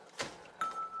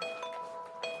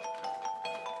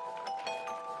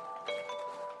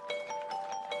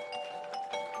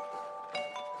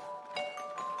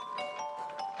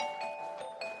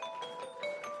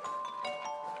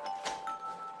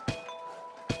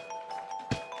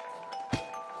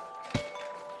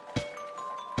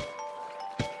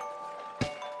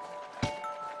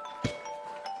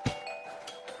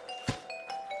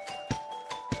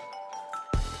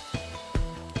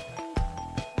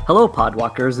Hello,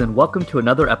 Podwalkers, and welcome to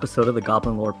another episode of the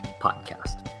Goblin Lore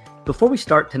Podcast. Before we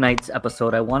start tonight's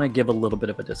episode, I want to give a little bit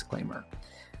of a disclaimer.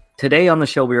 Today on the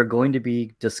show, we are going to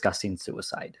be discussing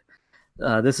suicide.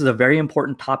 This is a very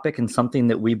important topic and something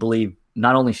that we believe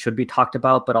not only should be talked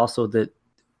about, but also that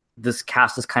this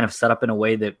cast is kind of set up in a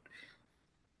way that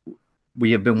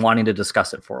we have been wanting to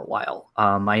discuss it for a while.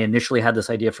 I initially had this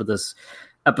idea for this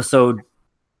episode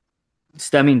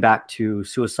stemming back to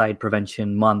Suicide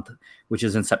Prevention Month, which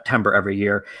is in September every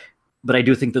year. But I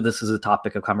do think that this is a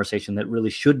topic of conversation that really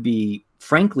should be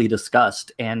frankly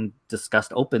discussed and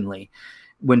discussed openly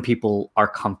when people are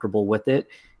comfortable with it.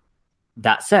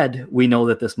 That said, we know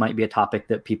that this might be a topic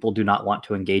that people do not want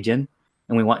to engage in.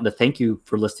 And we want to thank you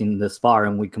for listening this far.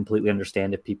 And we completely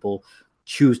understand if people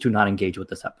choose to not engage with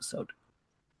this episode.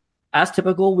 As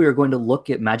typical, we are going to look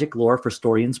at magic lore for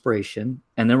story inspiration,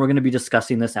 and then we're going to be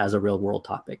discussing this as a real-world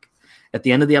topic. At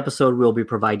the end of the episode, we'll be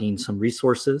providing some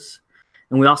resources,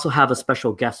 and we also have a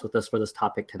special guest with us for this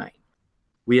topic tonight.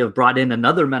 We have brought in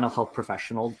another mental health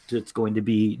professional that's going to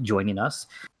be joining us.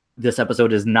 This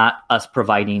episode is not us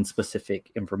providing specific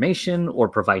information or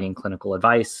providing clinical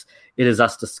advice. It is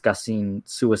us discussing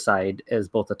suicide as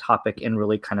both a topic and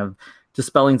really kind of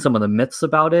dispelling some of the myths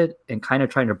about it and kind of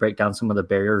trying to break down some of the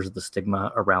barriers of the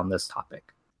stigma around this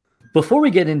topic. Before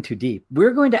we get in too deep,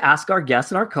 we're going to ask our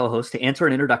guests and our co-host to answer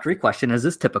an introductory question, as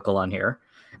is typical on here.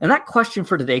 And that question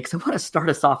for today, because I want to start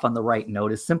us off on the right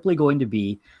note, is simply going to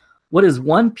be, what is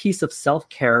one piece of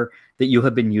self-care that you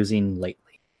have been using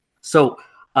lately? So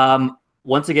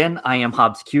once again, I am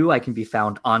Hobbs Q. I can be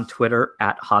found on Twitter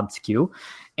at Hobbs Q.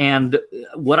 And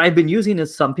what I've been using,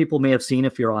 as some people may have seen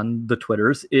if you're on the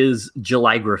Twitters, is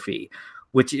Julygraphy,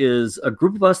 which is a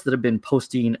group of us that have been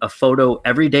posting a photo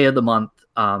every day of the month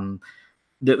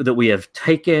that we have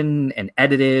taken and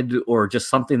edited, or just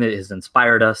something that has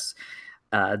inspired us.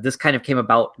 This kind of came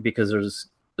about because there's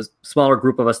a smaller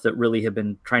group of us that really have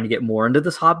been trying to get more into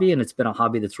this hobby, and it's been a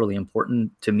hobby that's really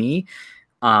important to me.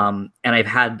 And I've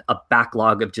had a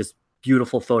backlog of just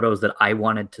beautiful photos that I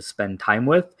wanted to spend time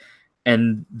with.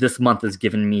 And this month has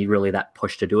given me really that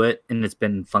push to do it. And it's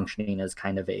been functioning as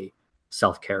kind of a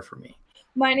self-care for me.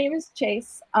 My name is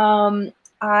Chase.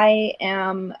 I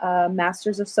am a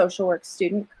Master's of Social Work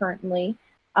student currently.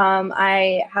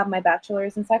 I have my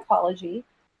bachelor's in psychology.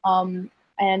 And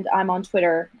I'm on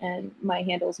Twitter, and my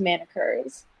handle is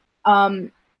Manicures.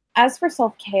 As for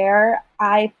self-care,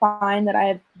 I find that I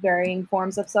have varying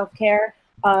forms of self-care.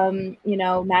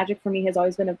 Magic for me has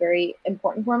always been a very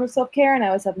important form of self-care, and I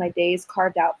always have my days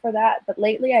carved out for that. But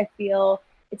lately I feel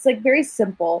it's like very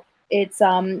simple. It's,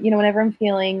 whenever I'm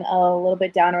feeling a little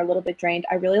bit down or a little bit drained,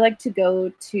 I really like to go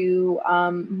to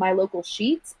my local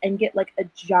Sheetz and get like a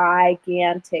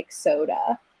gigantic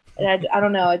soda. And I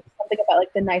don't know, it's something about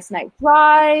like the nice night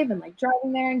drive and like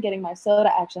driving there and getting my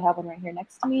soda. I actually have one right here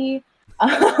next to me.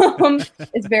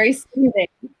 It's very soothing.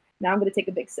 Now I'm going to take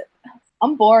a big sip.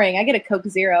 I'm boring. I get a Coke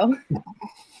Zero.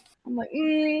 I'm like,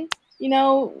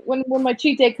 when my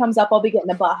cheat day comes up, I'll be getting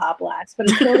a Baja Blast.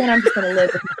 But until then, I'm just going to live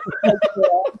with Coke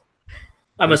Zero.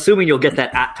 I'm assuming you'll get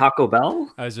that at Taco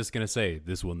Bell. I was just going to say,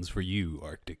 this one's for you,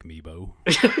 Arctic Meebo.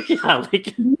 Yeah,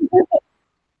 like...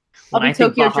 I'll be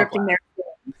Tokyo drifting there.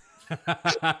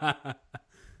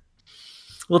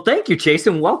 Well, thank you, Chase,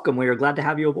 and welcome. We are glad to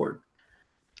have you aboard.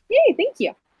 Yay, thank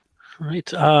you. All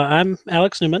right. I'm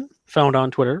Alex Newman, found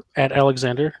on Twitter at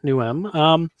Alexander Newm.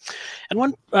 And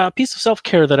one piece of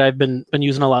self-care that I've been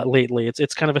using a lot lately,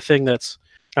 it's kind of a thing that's,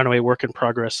 I don't know, a work in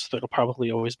progress that I'll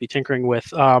probably always be tinkering with.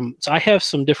 So I have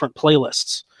some different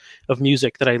playlists of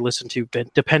music that I listen to,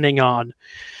 depending on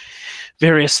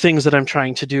various things that I'm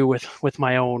trying to do with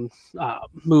my own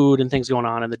mood and things going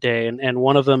on in the day. And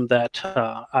one of them that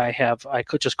I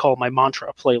could just call my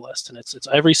mantra playlist. And it's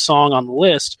every song on the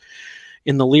list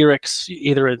in the lyrics,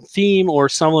 either in theme or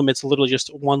some of them, it's literally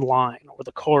just one line, or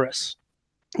the chorus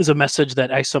is a message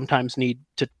that I sometimes need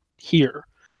to hear.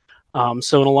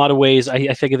 So in a lot of ways,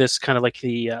 I think of this kind of like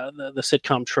the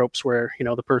sitcom tropes where,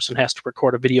 the person has to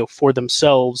record a video for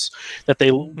themselves that they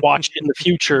watch in the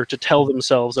future to tell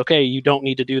themselves, okay, you don't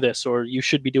need to do this, or you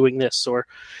should be doing this,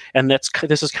 and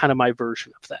this is kind of my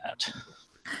version of that.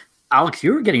 Alex,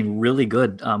 you're getting really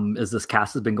good as this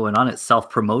cast has been going on at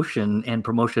self-promotion and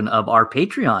promotion of our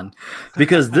Patreon,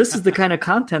 because this is the kind of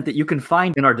content that you can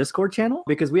find in our Discord channel,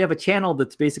 because we have a channel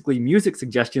that's basically music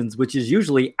suggestions, which is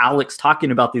usually Alex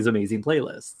talking about these amazing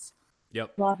playlists.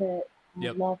 Yep. Love it.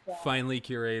 Yep. Love that. Finally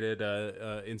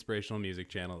curated inspirational music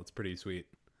channel. It's pretty sweet.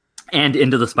 And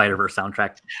Into the Spider-Verse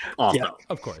soundtrack also. Yeah,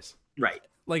 of course. Right.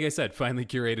 Like I said, finally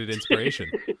curated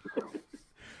inspiration.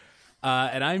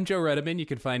 And I'm Joe Redeman. You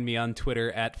can find me on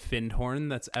Twitter at Fyndhorn.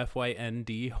 That's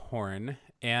Fynd Horn.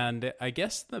 And I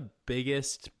guess the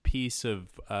biggest piece of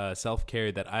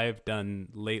self-care that I've done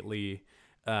lately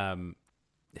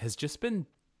has just been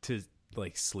to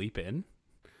like sleep in.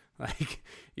 Like,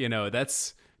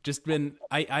 that's just been,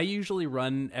 I usually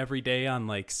run every day on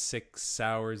like 6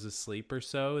 hours of sleep or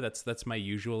so. That's my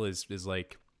usual is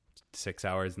like 6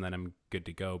 hours and then I'm good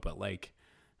to go. But like,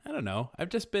 I don't know. I've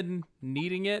just been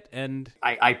needing it, and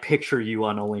I picture you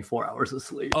on only 4 hours of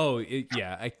sleep. Oh,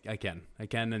 yeah, I can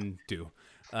and do.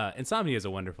 Insomnia is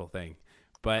a wonderful thing,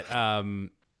 but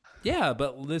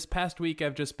but this past week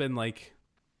I've just been like,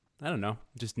 I don't know,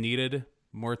 just needed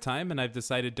more time, and I've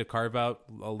decided to carve out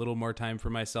a little more time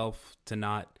for myself to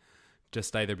not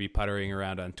just either be puttering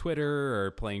around on Twitter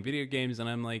or playing video games. And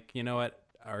I'm like, you know what,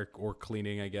 or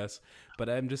cleaning, I guess. But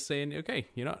I'm just saying, okay,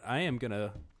 I am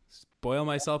gonna spoil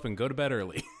myself and go to bed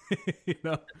early.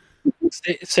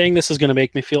 Saying this is going to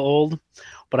make me feel old,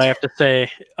 but I have to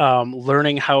say,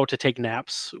 learning how to take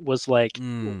naps was like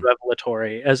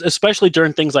revelatory, especially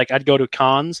during things like I'd go to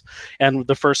cons, and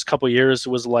the first couple years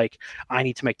was like, I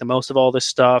need to make the most of all this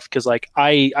stuff, because like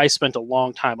I spent a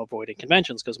long time avoiding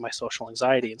conventions because of my social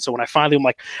anxiety, and so when I finally am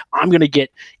like, I'm going to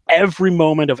get every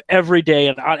moment of every day,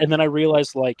 and then I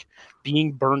realized like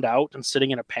being burned out and sitting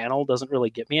in a panel doesn't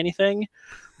really get me anything.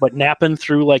 But napping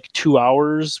through like 2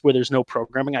 hours where there's no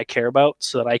programming I care about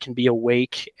so that I can be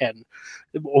awake and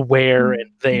aware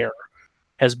and there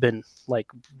has been like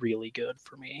really good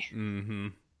for me. Mm-hmm.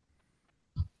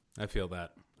 I feel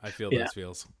that. I feel those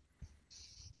feels.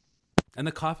 And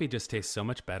the coffee just tastes so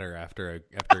much better after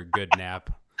a good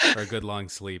nap or a good long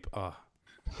sleep. Oh.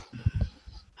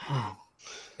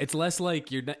 It's less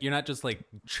like you're not just like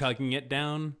chugging it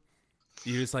down.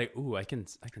 You're just like, ooh, I can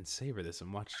savor this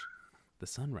and watch the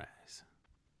sunrise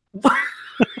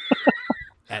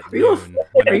at noon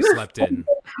when I've slept in.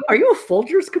 Are you a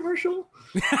Folgers commercial?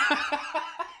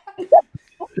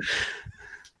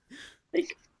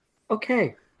 Like,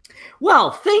 okay.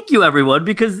 Well, thank you, everyone,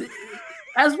 because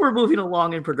as we're moving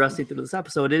along and progressing through this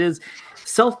episode,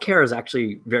 self-care is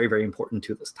actually very, very important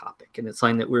to this topic. And it's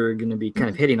something that we're going to be kind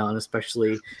of hitting on,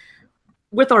 especially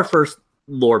with our first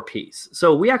lore piece.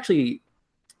 So we actually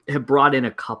have brought in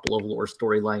a couple of lore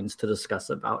storylines to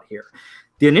discuss about here.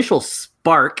 The initial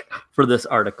spark for this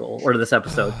article or this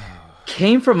episode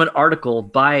came from an article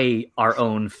by our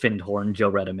own Fyndhorn,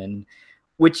 Joe Redeman,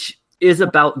 which is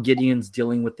about Gideon's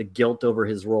dealing with the guilt over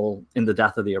his role in the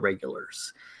death of the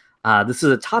Irregulars. This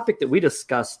is a topic that we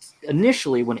discussed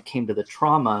initially when it came to the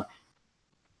trauma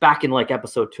back in like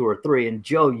episode 2 or 3. And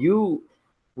Joe, you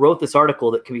wrote this article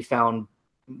that can be found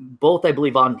both, I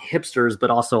believe, on Hipsters,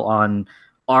 but also on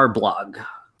our blog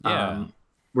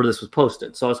where this was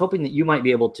posted. So I was hoping that you might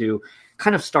be able to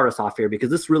kind of start us off here, because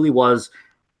this really was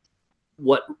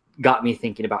what got me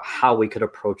thinking about how we could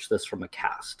approach this from a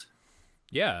cast.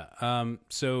 Yeah.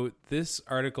 So this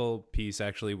article piece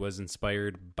actually was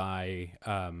inspired by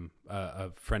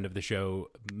a friend of the show,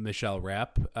 Michelle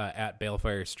Rapp, at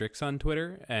Balefire Strix on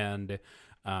Twitter, and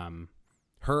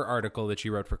her article that she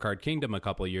wrote for Card Kingdom a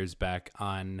couple of years back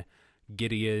on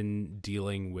Gideon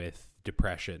dealing with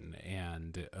depression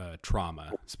and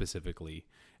trauma specifically.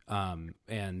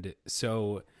 And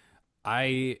so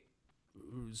I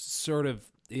sort of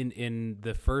in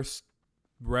the first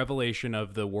revelation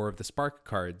of the War of the Spark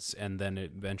cards, and then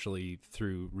eventually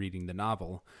through reading the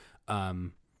novel,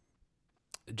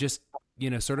 just,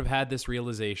 sort of had this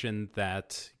realization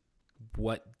that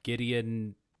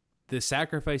the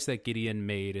sacrifice that Gideon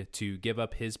made to give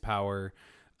up his power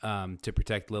to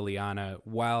protect Liliana,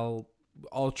 while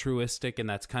altruistic, and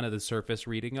that's kind of the surface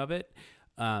reading of it,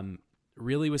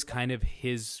 really was kind of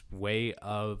his way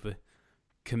of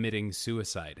committing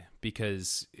suicide,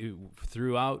 because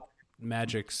throughout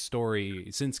Magic's story,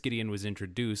 since Gideon was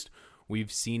introduced,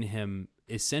 we've seen him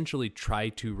essentially try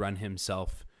to run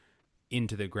himself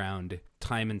into the ground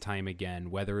time and time again,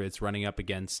 whether it's running up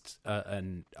against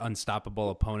an unstoppable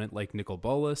opponent like Nicol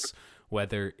Bolas,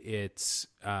 whether it's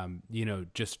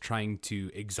just trying to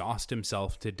exhaust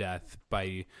himself to death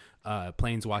by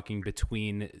planeswalking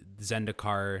between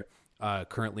Zendikar,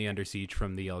 currently under siege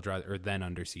from the Eldrazi, or then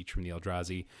under siege from the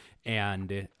Eldrazi,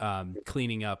 and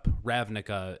cleaning up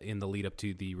Ravnica in the lead up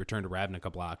to the Return to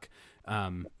Ravnica block.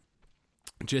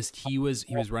 He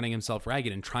was running himself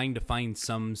ragged and trying to find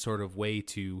some sort of way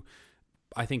to,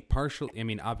 I think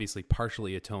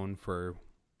partially atone for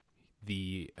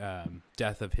the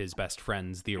death of his best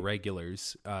friends, the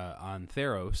Irregulars, on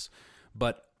Theros,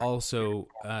 but also,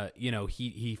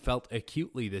 he felt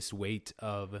acutely this weight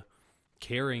of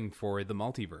caring for the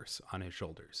multiverse on his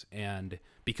shoulders. And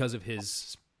because of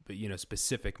his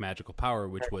specific magical power,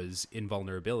 which was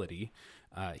invulnerability.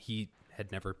 He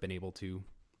had never been able to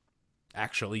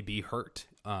actually be hurt.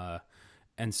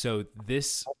 And so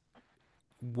this,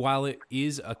 while it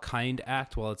is a kind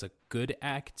act, while it's a good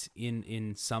act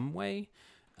in some way,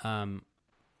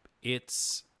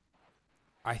 it's,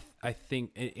 I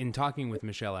think in talking with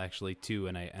Michelle actually too,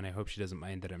 and I hope she doesn't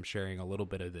mind that I'm sharing a little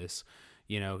bit of this,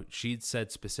 she'd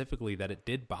said specifically that it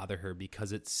did bother her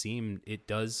because it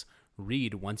does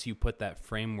read, once you put that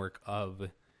framework of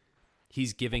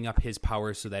he's giving up his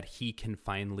power so that he can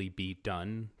finally be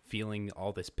done feeling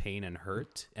all this pain and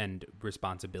hurt and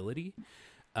responsibility,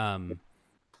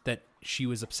 that she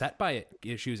was upset by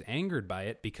it. She was angered by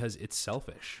it because it's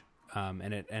selfish.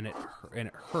 And it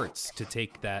hurts to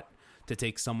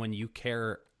take someone you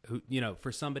care,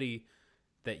 for somebody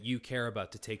that you care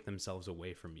about to take themselves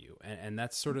away from you. And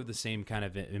that's sort of the same kind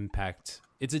of impact.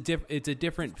 It's a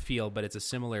different feel, but it's a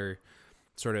similar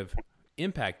sort of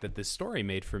impact that this story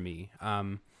made for me.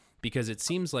 Because it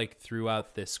seems like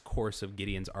throughout this course of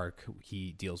Gideon's arc,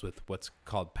 he deals with what's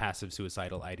called passive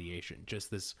suicidal ideation, just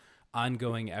this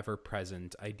ongoing,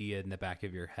 ever-present idea in the back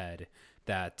of your head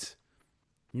that,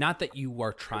 not that you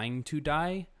are trying to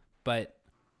die, but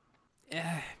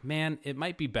man, it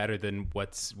might be better than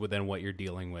what you're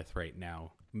dealing with right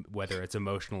now, whether it's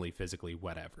emotionally, physically,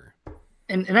 whatever.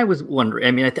 And I was wondering,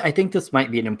 I mean, I think this might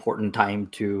be an important time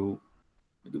to,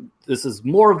 this is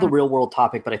more of the real world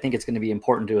topic, but I think it's going to be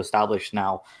important to establish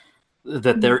now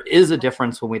that there is a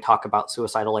difference when we talk about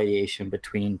suicidal ideation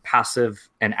between passive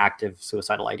and active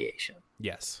suicidal ideation.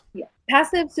 Yes. Yeah.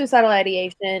 Passive suicidal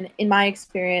ideation, in my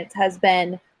experience, has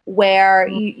been where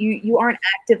you aren't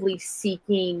actively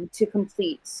seeking to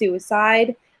complete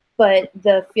suicide, but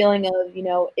the feeling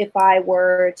of, if I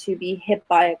were to be hit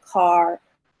by a car,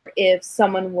 if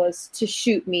someone was to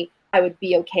shoot me, I would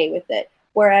be okay with it.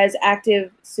 Whereas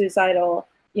active suicidal,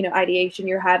 ideation,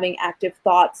 you're having active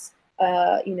thoughts,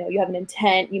 you have an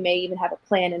intent, you may even have a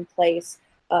plan in place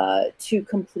to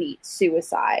complete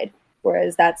suicide.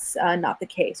 Whereas that's not the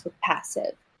case with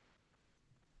passive.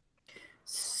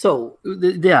 So,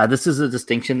 this is a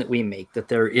distinction that we make, that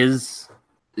there is,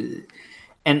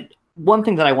 and one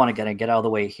thing that I want to get out of the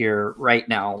way here right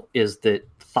now is that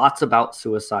thoughts about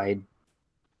suicide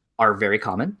are very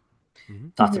common. Mm-hmm.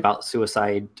 Thoughts about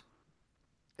suicide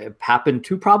happen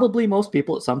to probably most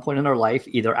people at some point in their life,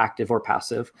 either active or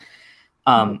passive.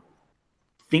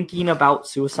 Thinking about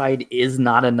suicide is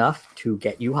not enough to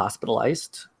get you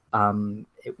hospitalized,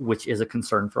 which is a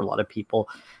concern for a lot of people.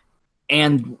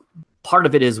 And part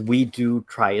of it is we do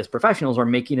try as professionals, we're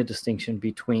making a distinction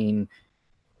between,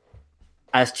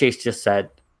 as Chase just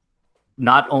said,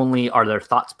 not only are there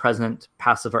thoughts present,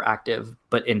 passive or active,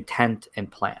 but intent and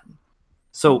plan.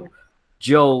 So,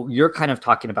 Joe, you're kind of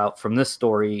talking about from this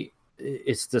story,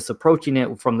 it's this approaching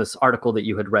it from this article that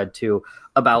you had read too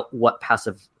about what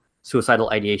passive suicidal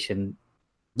ideation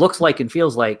looks like and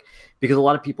feels like, because a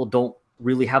lot of people don't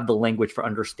really have the language for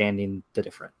understanding the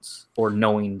difference or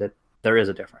knowing that there is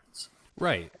a difference.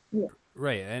 Right. Yeah.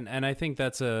 Right. And I think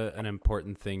that's an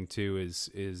important thing too,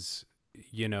 is,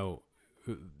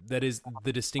 that is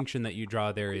the distinction that you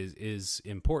draw there is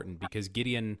important, because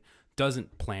Gideon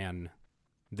doesn't plan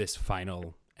this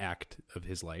final act of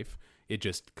his life. It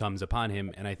just comes upon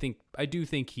him. And I do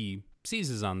think he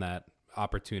seizes on that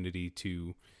opportunity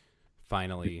to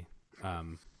finally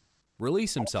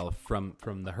release himself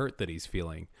from the hurt that he's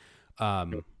feeling.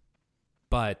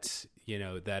 But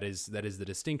that is the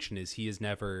distinction, is he's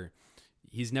never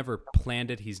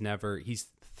planned it. He's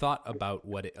thought about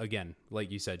what it, again,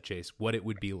 like you said, Chase, what it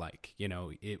would be like,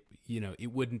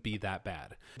 it wouldn't be that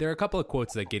bad. There are a couple of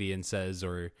quotes that Gideon says,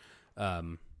 or,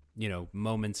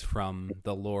 moments from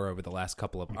the lore over the last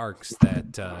couple of arcs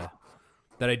that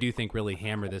I do think really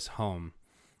hammer this home.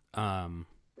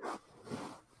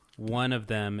 One of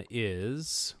them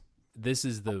is, this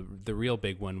is the real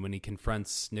big one, when he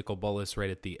confronts Nicol Bolas right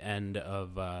at the end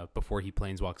of before he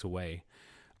planeswalks away.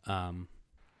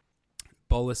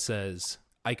 Bolas says,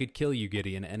 "I could kill you,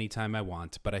 Gideon, anytime I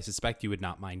want, but I suspect you would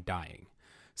not mind dying.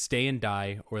 Stay and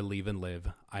die, or leave and live.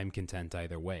 I'm content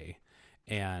either way."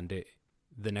 And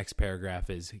the next paragraph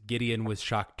is, "Gideon was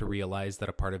shocked to realize that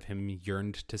a part of him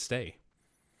yearned to stay."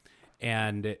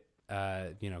 And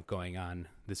going on,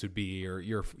 this would be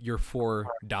your 4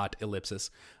 ellipsis.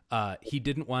 He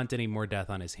didn't want any more death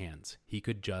on his hands. He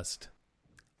could just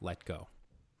let go.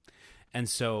 And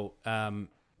so,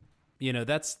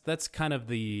 that's kind of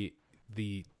the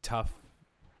tough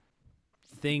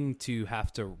thing to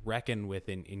have to reckon with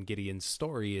in Gideon's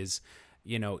story is,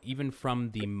 even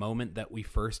from the moment that we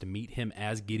first meet him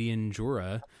as Gideon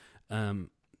Jura,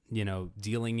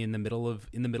 dealing in the middle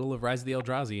of Rise of the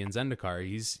Eldrazi and Zendikar.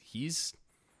 He's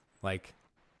like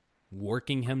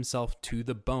working himself to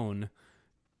the bone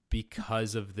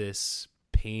because of this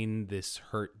pain, this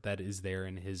hurt that is there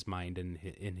in his mind and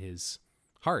in his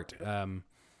heart.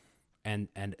 And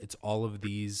it's all of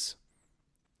these,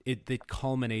 it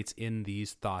culminates in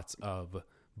these thoughts of,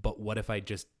 but what if I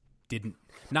just didn't,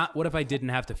 not what if I didn't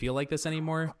have to feel like this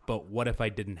anymore, but what if I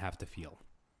didn't have to feel?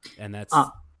 And that's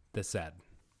the sad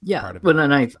part of it.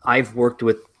 And I've worked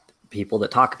with people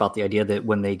that talk about the idea that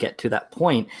when they get to that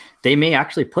point, they may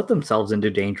actually put themselves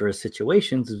into dangerous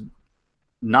situations,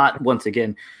 not, once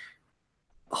again,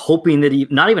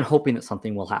 not even hoping that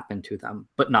something will happen to them,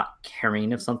 but not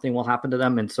caring if something will happen to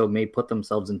them. And so may put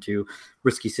themselves into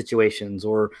risky situations,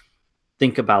 or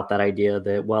think about that idea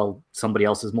that, well, somebody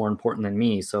else is more important than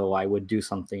me, so I would do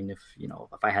something if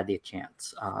I had the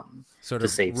chance, sort to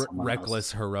of save someone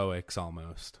reckless else. Heroics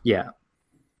almost. Yeah.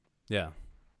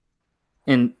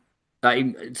 And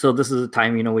so this is a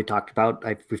time, we've talked about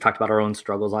our own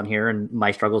struggles on here, and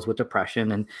my struggles with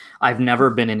depression. And I've never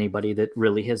been anybody that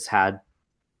really has had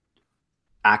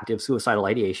active suicidal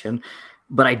ideation,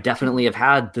 but I definitely have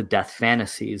had the death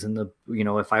fantasies and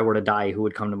if I were to die, who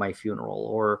would come to my funeral?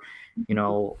 Or,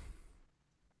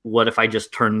 what if I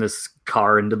just turn this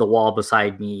car into the wall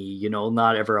beside me?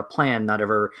 Not ever a plan, not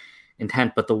ever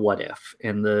intent, but the what if,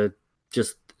 and the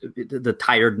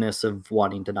tiredness of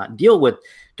wanting to not deal with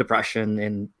depression,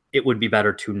 and it would be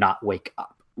better to not wake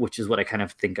up, which is what I kind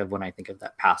of think of when I think of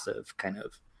that passive kind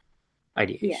of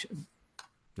ideation.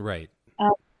 Yeah. Right.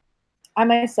 I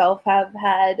myself have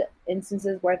had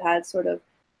instances where I've had sort of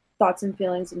thoughts and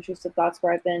feelings, intrusive thoughts,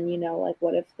 where I've been, like,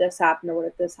 what if this happened, or what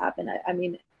if this happened? I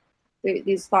mean,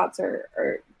 these thoughts are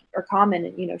common,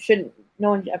 and no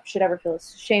one should ever feel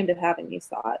ashamed of having these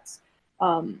thoughts.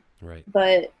 Right.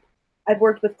 But I've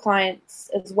worked with clients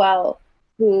as well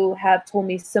who have told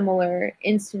me similar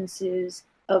instances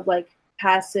of like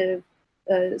passive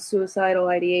suicidal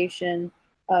ideation,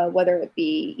 whether it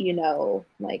be,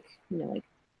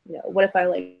 what if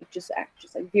I just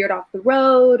veered off the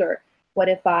road, or what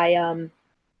if I,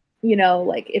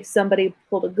 if somebody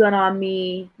pulled a gun on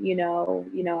me,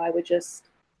 I would just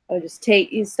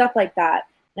take stuff like that.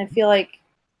 And I feel like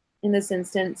in this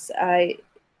instance,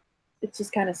 it's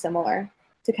just kind of similar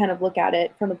to kind of look at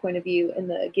it from the point of view in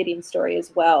the Gideon story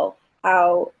as well,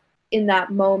 how in that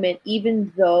moment,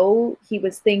 even though he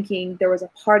was thinking there was a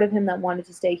part of him that wanted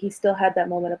to stay, he still had that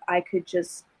moment of, I could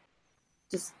just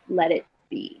let it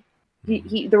be.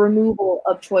 The removal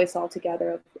of choice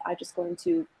altogether, of I'm just going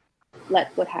to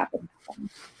let what happened happen.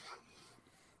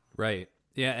 Right.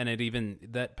 Yeah, and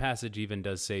that passage even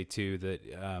does say too that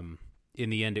in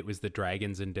the end it was the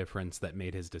dragon's indifference that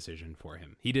made his decision for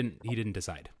him. He didn't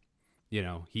decide.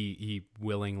 He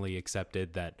willingly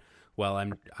accepted that, well,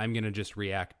 I'm going to just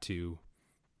react to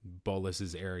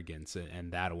Bolas's arrogance,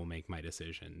 and that will make my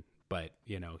decision. But,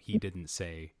 he didn't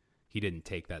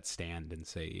take that stand and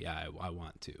say, yeah, I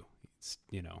want to,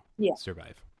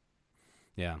 survive.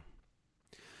 Yeah.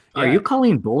 Are you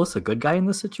calling Bolas a good guy in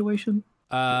this situation?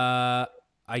 I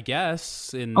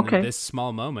guess in this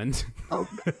small moment. Oh.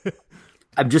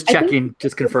 I'm just checking,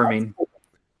 just confirming. I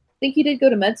think he did go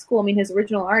to med school. I mean, his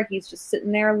original art, he's just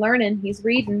sitting there learning. He's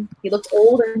reading. He looked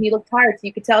old and he looked tired, so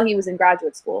you could tell he was in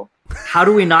graduate school. How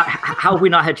have we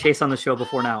not had Chase on the show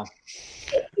before now?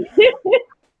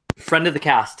 Friend of the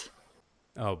cast.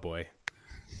 Oh boy.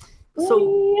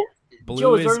 So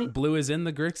Blue is in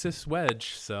the Grixis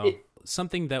wedge, so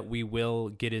something that we will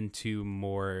get into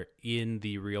more in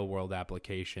the real world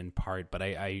application part, but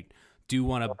I do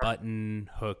want to button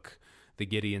hook the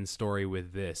Gideon story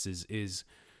with this is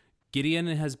Gideon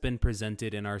has been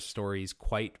presented in our stories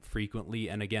quite frequently.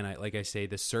 And again, like I say,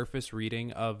 the surface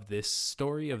reading of this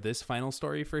story, of this final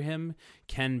story for him,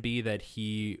 can be that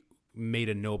he made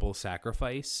a noble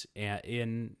sacrifice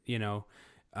in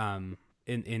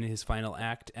his final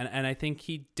act. And I think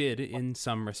he did in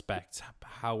some respects.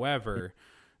 However,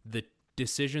 the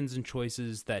decisions and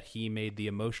choices that he made, the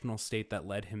emotional state that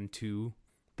led him to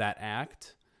that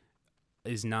act,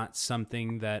 is not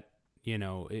something that,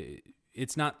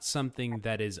 it's not something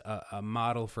that is a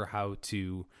model for how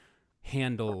to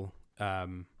handle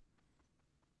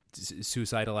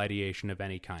suicidal ideation of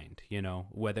any kind,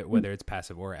 whether it's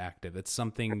passive or active. It's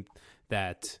something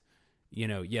that,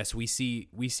 yes, we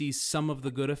see some of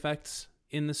the good effects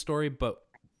in the story, but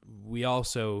we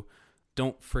also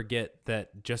don't forget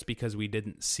that just because we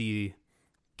didn't see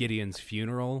Gideon's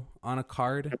funeral on a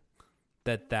card,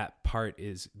 that part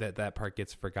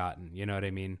gets forgotten. You know what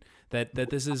I mean? That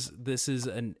this is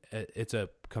it's a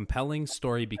compelling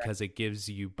story because it gives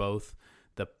you both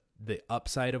the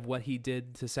upside of what he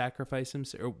did to sacrifice him,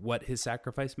 or what his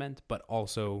sacrifice meant, but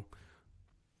also,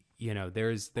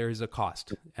 there's a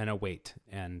cost and a weight,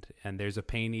 and there's a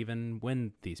pain even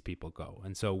when these people go.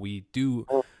 And so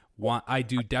I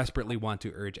do desperately want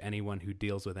to urge anyone who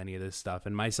deals with any of this stuff,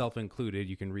 and myself included,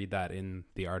 you can read that in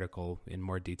the article in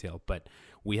more detail, but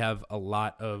we have a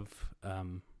lot of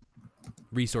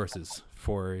resources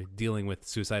for dealing with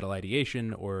suicidal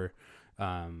ideation or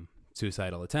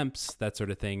suicidal attempts, that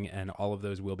sort of thing, and all of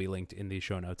those will be linked in the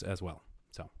show notes as well.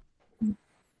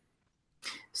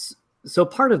 So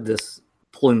part of this,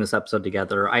 pulling this episode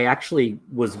together, I actually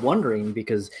was wondering,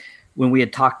 because when we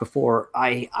had talked before,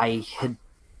 I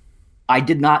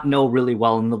did not know really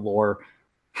well in the lore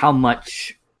how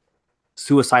much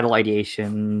suicidal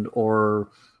ideation or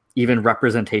even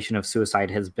representation of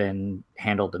suicide has been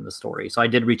handled in the story. So I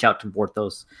did reach out to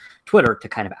Borthos Twitter to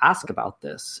kind of ask about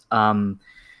this.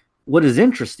 What is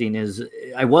interesting is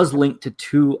I was linked to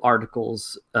 2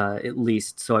 articles, at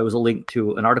least. So I was linked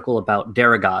to an article about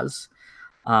Daragaz.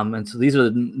 And so these are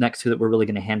the next 2 that we're really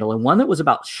going to handle. And one that was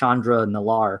about Chandra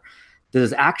Nalaar that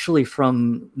is actually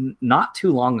from not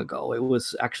too long ago. It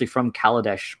was actually from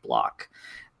Kaladesh block.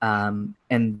 And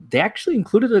they actually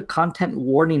included a content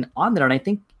warning on there. And I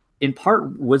think in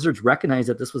part, Wizards recognized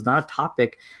that this was not a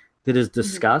topic that is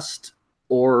discussed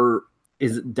or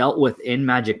is dealt with in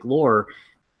Magic lore.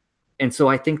 And so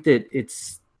I think that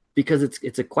it's because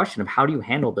it's a question of how do you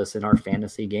handle this in our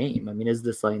fantasy game? I mean, is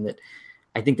this something that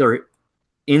I think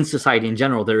in society in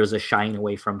general, there is a shying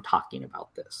away from talking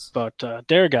about this. But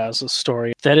Daragaz's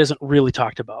story, that isn't really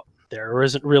talked about there, or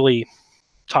isn't really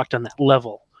talked on that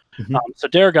level. Mm-hmm. So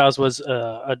Daragaz was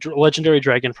a legendary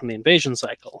dragon from the invasion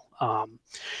cycle.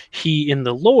 He, in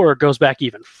the lore, goes back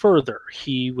even further.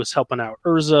 He was helping out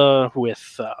Urza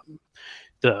with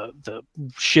the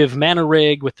Shiv mana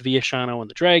rig with the Viashano and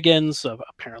the dragons.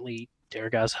 Apparently,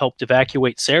 Daragaz helped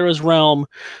evacuate Sarah's realm.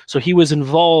 So he was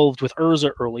involved with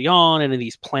Urza early on and in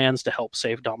these plans to help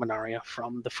save Dominaria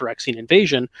from the Phyrexian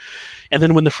invasion. And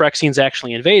then when the Phyrexians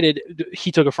actually invaded,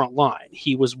 he took a front line.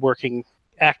 He was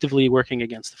actively working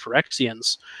against the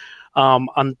Phyrexians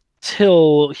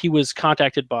until he was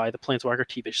contacted by the planeswalker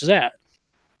Tevish Zat,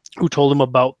 who told him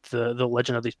about the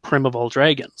legend of these Primeval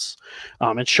dragons,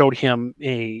 and showed him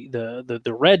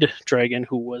the red dragon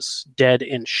who was dead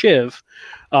in Shiv,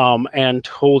 and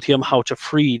told him how to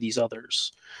free these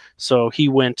others. So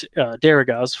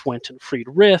Daragaz went and freed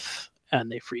Rith,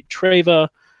 and they freed Treva,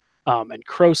 and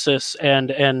Crosis,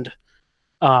 and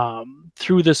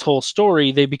through this whole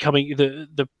story, they're becoming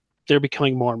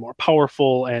more and more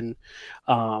powerful, and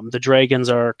the dragons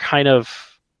are kind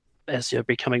of, as they're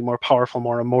becoming more powerful,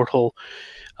 more immortal,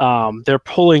 they're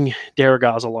pulling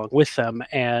Daragaz along with them,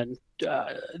 and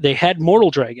they had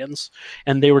mortal dragons,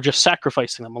 and they were just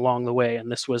sacrificing them along the way,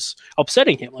 and this was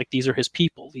upsetting him. Like, these are his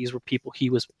people. These were people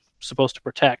he was supposed to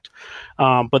protect.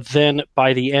 But then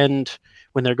by the end,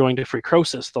 when they're going to free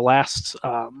Crosis, the last,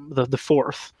 the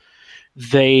fourth,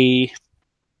 they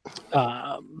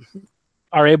are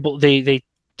able, they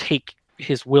take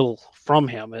his will from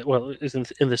him. Well, it's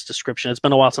in this description. It's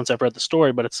been a while since I've read the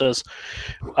story, but it says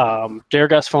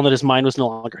Daragaz found that his mind was no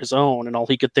longer his own, and all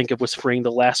he could think of was freeing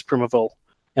the last Primeval,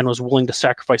 and was willing to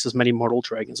sacrifice as many mortal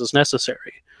dragons as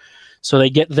necessary. So they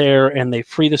get there and they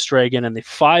free this dragon, and the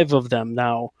 5 of them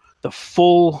now, the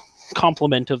full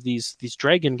complement of these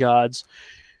dragon gods,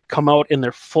 come out in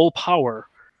their full power.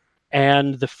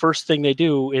 And the first thing they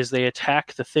do is they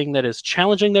attack the thing that is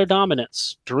challenging their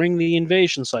dominance during the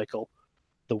invasion cycle,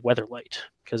 the Weatherlight,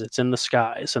 because it's in the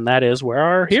skies, and that is where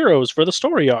our heroes for the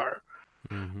story are.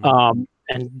 Mm-hmm.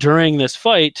 And during this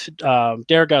fight,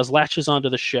 Daragaz latches onto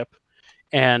the ship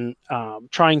and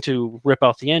trying to rip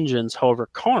out the engines. However,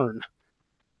 Karn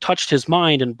touched his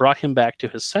mind and brought him back to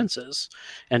his senses.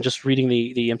 And just reading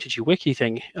the MTG Wiki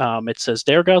thing, it says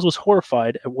Daragaz was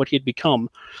horrified at what he had become,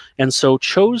 and so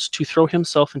chose to throw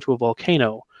himself into a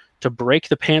volcano to break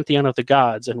the pantheon of the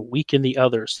gods and weaken the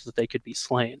others so that they could be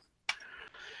slain.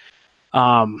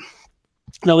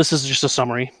 Now, this is just a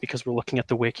summary because we're looking at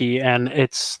the wiki, and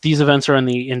these events are in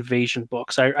the Invasion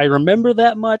books. I remember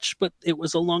that much, but it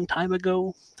was a long time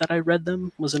ago that I read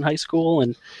them, was in high school,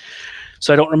 and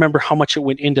so I don't remember how much it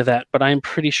went into that, but I'm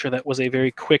pretty sure that was a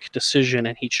very quick decision,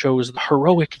 and he chose the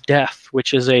heroic death,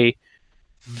 which is a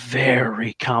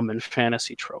very common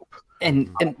fantasy trope.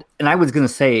 And I was going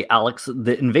to say, Alex,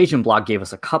 the Invasion blog gave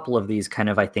us a couple of these kind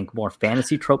of, I think, more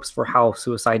fantasy tropes for how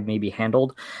suicide may be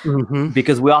handled. Mm-hmm.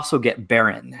 Because we also get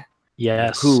Baron.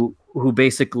 Yes. Who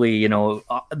basically,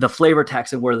 the flavor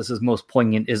text and where this is most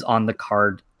poignant is on the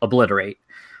card Obliterate.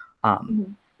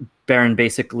 Baron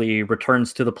basically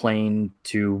returns to the plane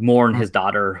to mourn his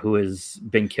daughter who has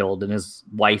been killed and his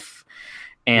wife.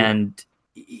 And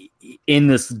in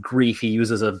this grief, he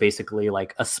uses basically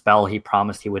like a spell he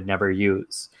promised he would never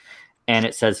use. And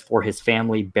it says, for his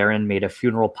family, Baron made a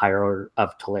funeral pyre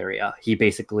of Teleria. He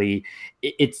basically,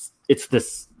 it's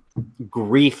this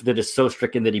grief that is so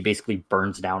stricken that he basically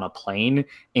burns down a plane,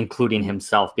 including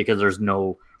himself, because there's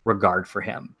no regard for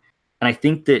him. And I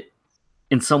think that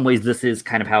in some ways, this is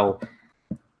kind of how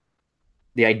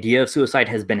the idea of suicide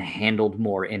has been handled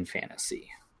more in fantasy.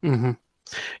 Mm-hmm.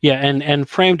 Yeah, and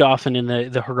framed often in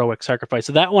the heroic sacrifice.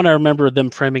 So that one, I remember them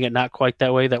framing it not quite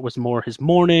that way. That was more his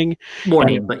mourning. But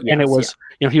yes, and it was,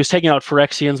 he was taking out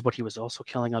Phyrexians, but he was also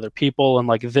killing other people. And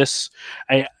like this,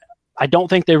 I don't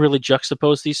think they really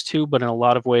juxtaposed these two, but in a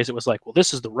lot of ways, it was like, well,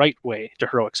 this is the right way to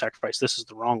heroic sacrifice. This is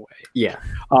the wrong way. Yeah.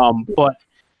 But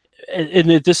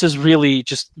this is really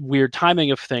just weird timing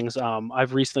of things.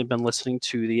 I've recently been listening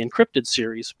to the Encrypted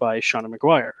series by Shauna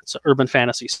McGuire. It's an urban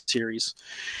fantasy series.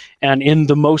 And in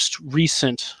the most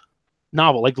recent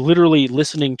novel, like literally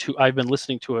I've been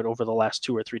listening to it over the last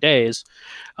 2 or 3 days.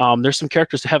 There's some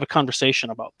characters that have a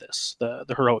conversation about this, the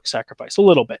heroic sacrifice, a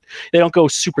little bit. They don't go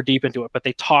super deep into it, but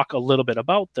they talk a little bit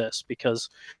about this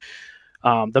because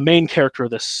the main character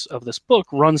of this book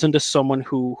runs into someone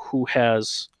who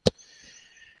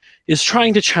is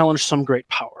trying to challenge some great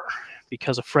power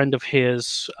because a friend of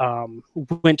his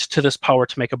went to this power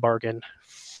to make a bargain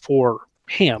for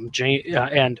him,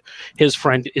 and his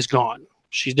friend is gone.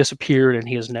 She's disappeared, and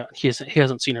he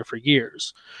hasn't seen her for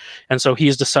years. And so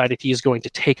he's decided he's going to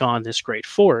take on this great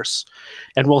force.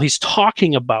 And while he's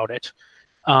talking about it,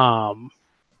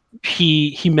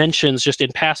 he mentions just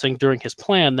in passing during his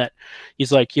plan that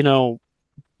he's like,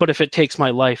 but if it takes my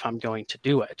life, I'm going to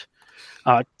do it.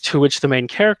 To which the main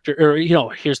character,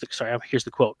 here's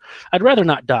the quote. I'd rather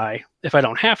not die if I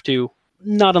don't have to,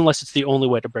 not unless it's the only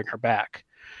way to bring her back.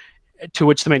 To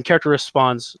which the main character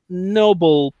responds,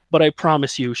 noble, but I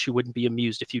promise you she wouldn't be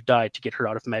amused if you died to get her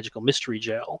out of magical mystery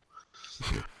jail.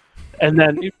 And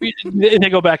then they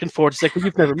go back and forth. It's like, well,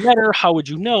 you've never met her. How would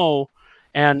you know?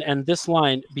 And this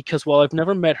line, because while I've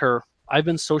never met her, I've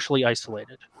been socially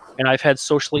isolated. And I've had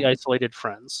socially isolated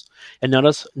friends. And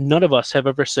none of us have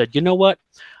ever said, you know what?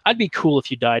 I'd be cool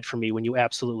if you died for me when you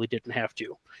absolutely didn't have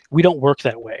to. We don't work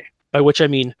that way. By which I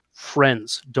mean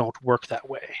friends don't work that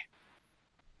way.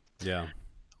 Yeah.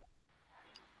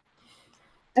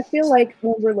 I feel like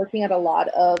when we're looking at a lot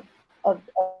of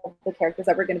the characters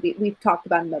that we've talked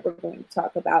about and that we're going to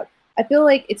talk about, I feel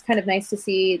like it's kind of nice to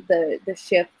see the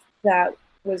shift that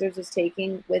Wizards is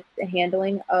taking with the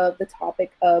handling of the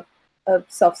topic of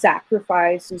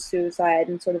self-sacrifice and suicide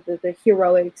and sort of the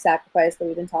heroic sacrifice that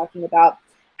we've been talking about.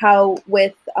 How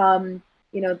with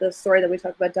the story that we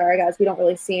talked about, Daragaz, we don't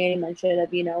really see any mention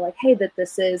of like, hey, that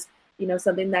this is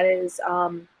something that is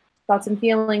thoughts and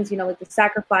feelings, like the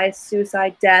sacrifice,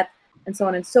 suicide, death, and so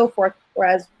on and so forth.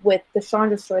 Whereas with the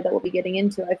Chandra story that we'll be getting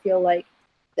into, I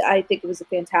think it was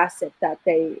fantastic that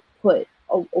they put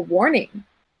a warning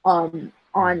on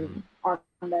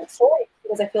that story,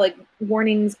 because I feel like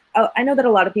warnings, I know that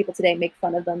a lot of people today make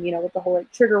fun of them, with the whole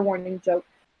like trigger warning joke,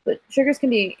 but triggers can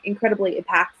be incredibly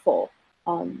impactful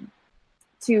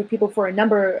to people for a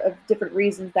number of different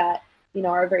reasons that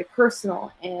are very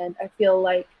personal. And I feel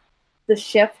like the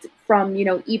shift from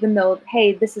even though,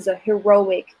 hey, this is a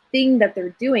heroic thing that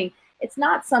they're doing, it's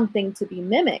not something to be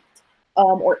mimicked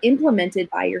or implemented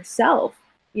by yourself.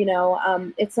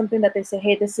 It's something that they say,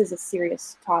 hey, this is a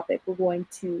serious topic. We're going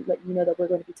to let you know that we're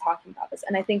going to be talking about this.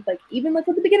 And I think even at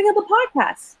the beginning of the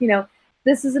podcast,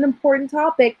 this is an important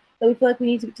topic that we feel like we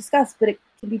need to discuss, but it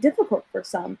can be difficult for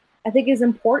some. I think it's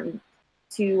important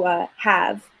to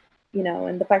have,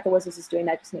 and the fact that Wizards is doing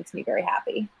that just makes me very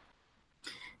happy.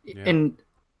 Yeah.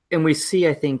 And we see,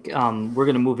 I think we're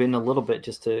going to move in a little bit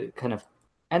just to kind of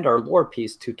end our lore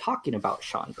piece to talking about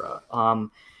Chandra.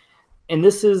 And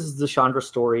this is the Chandra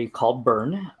story called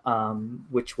Burn,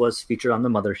 which was featured on the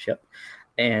Mothership.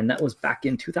 And that was back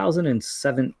in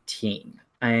 2017.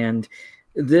 And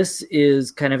this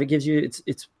is kind of, it gives you,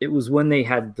 it was when they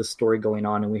had the story going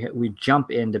on, and we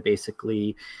jump into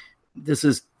basically, this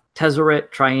is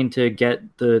Tezzeret trying to get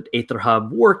the Aether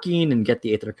Hub working and get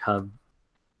the Aether Hub,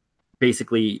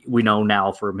 basically, we know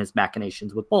now from his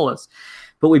machinations with Bolas.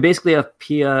 But we basically have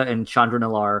Pia and Chandra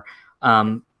Nalaar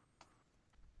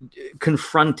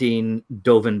confronting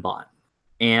Dovin Baan.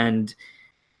 And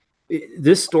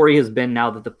this story has been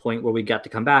now at the point where we got to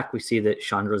come back. We see that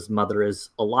Chandra's mother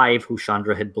is alive, who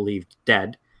Chandra had believed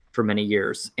dead for many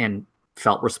years and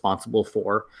felt responsible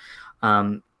for.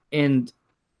 And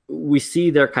we see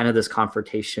there kind of this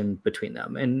confrontation between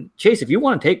them. And Chase, if you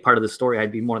want to take part of the story,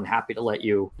 I'd be more than happy to let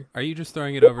you. Are you just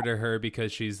throwing it over to her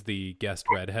because she's the guest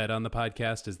redhead on the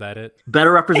podcast? Is that it?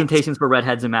 Better representations for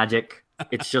redheads in magic.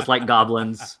 It's just like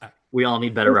goblins. We all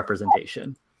need better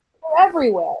representation. They're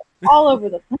everywhere, all over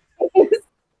the place.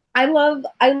 I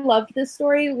loved this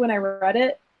story when I read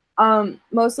it,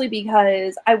 mostly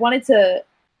because I wanted to.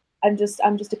 I'm just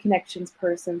a connections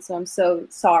person, so I'm so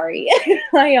sorry.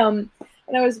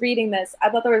 When I was reading this, I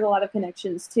thought there was a lot of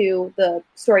connections to the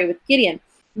story with Gideon.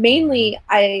 Mainly,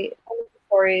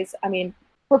 stories. I mean,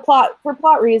 for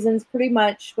plot reasons, pretty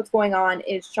much what's going on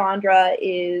is Chandra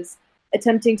is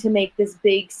attempting to make this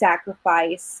big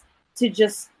sacrifice to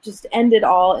just end it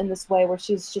all in this way where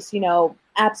she's just,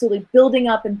 absolutely building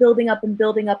up and building up and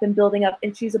building up and building up,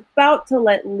 and she's about to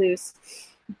let loose.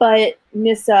 But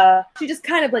Nissa, she just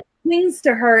kind of like clings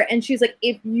to her, and she's like,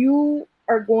 if you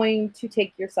are going to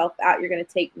take yourself out, you're going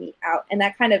to take me out. And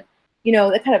that kind of,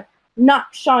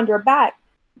 knocked Chandra back.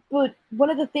 But one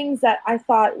of the things that I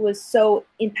thought was so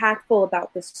impactful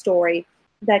about this story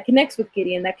that connects with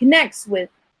Gideon, that connects with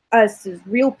us as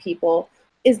real people,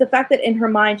 is the fact that in her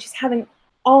mind, she's having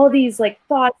all these like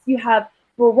thoughts. You have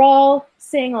Baral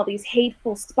saying all these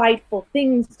hateful, spiteful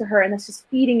things to her, and that's just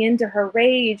feeding into her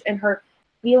rage and her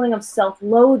feeling of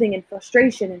self-loathing and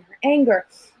frustration and her anger.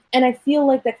 And I feel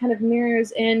like that kind of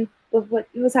mirrors in with what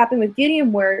was happening with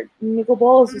Gideon, where Nicol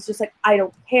Bolas was just like, I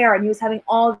don't care. And he was having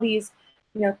all these,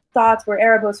 thoughts where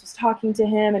Erebos was talking to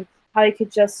him and how he could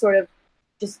just sort of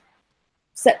just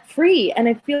set free. And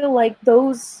I feel like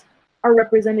those are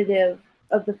representative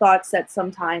of the thoughts that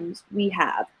sometimes we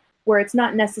have, where it's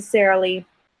not necessarily,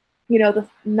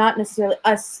 not necessarily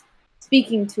us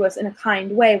speaking to us in a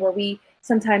kind way, where we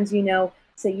sometimes,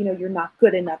 say, you're not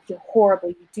good enough, you're horrible,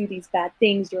 you do these bad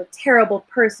things, you're a terrible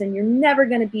person, you're never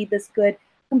going to be this good,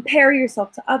 compare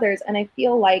yourself to others. And I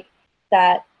feel like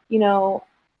that,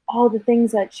 all the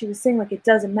things that she was saying, like, it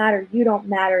doesn't matter, you don't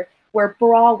matter, where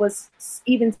Baral was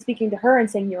even speaking to her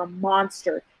and saying, you're a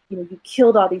monster, you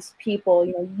killed all these people,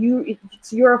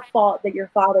 it's your fault that your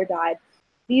father died.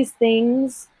 These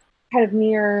things kind of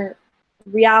mirror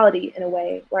reality in a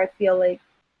way where I feel like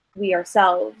we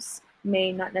ourselves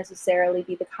may not necessarily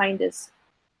be the kindest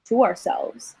to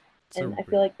ourselves. And I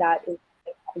feel like that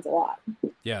happens a lot.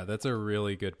 Yeah, that's a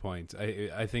really good point.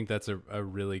 I think that's a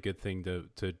really good thing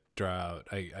to draw out.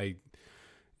 It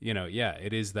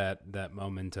is that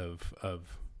moment of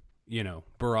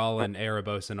Baral and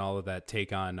Erebos and all of that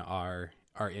take on our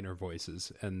inner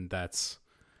voices. And that's,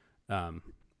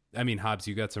 Hobbs,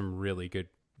 you got some really good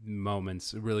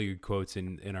moments, really good quotes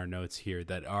in our notes here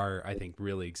that are, I think,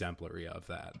 really exemplary of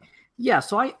that. Yeah,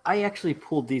 so I actually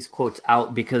pulled these quotes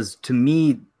out because to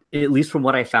me, at least from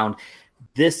what I found,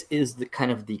 this is the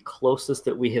kind of the closest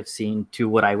that we have seen to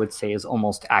what I would say is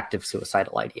almost active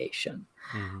suicidal ideation.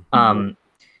 Mm-hmm.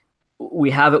 We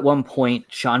have at one point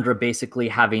Chandra basically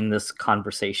having this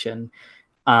conversation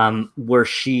where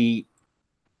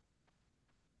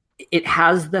it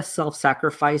has the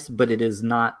self-sacrifice, but it is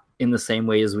not in the same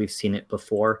way as we've seen it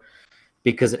before,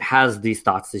 because it has these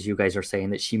thoughts, as you guys are saying,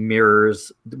 that she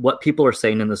mirrors what people are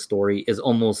saying in the story is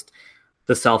almost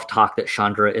the self-talk that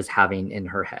Chandra is having in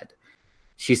her head.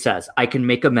 She says, I can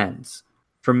make amends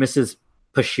for Mrs.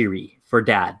 Pashiri, for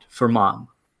Dad, for Mom,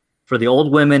 for the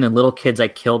old women and little kids I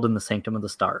killed in the Sanctum of the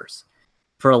Stars,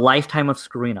 for a lifetime of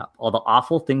screwing up, all the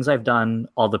awful things I've done,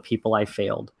 all the people I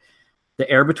failed. The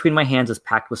air between my hands is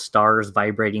packed with stars,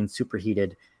 vibrating,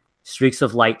 superheated, streaks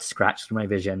of light scratch through my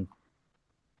vision.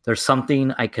 There's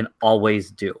something I can always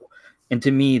do. And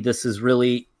to me, this is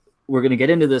really, we're going to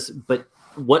get into this, but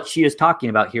what she is talking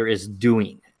about here is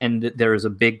doing. And there is a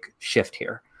big shift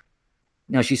here.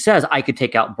 Now she says, I could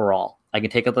take out Baral. I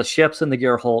could take out the ships and the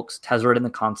Gearhulks, Tezzeret and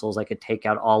the consuls. I could take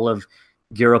out all of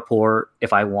Ghirapur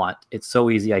if I want. It's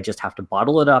so easy. I just have to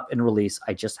bottle it up and release.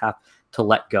 I just have to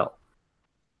let go.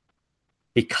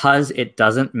 Because it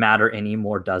doesn't matter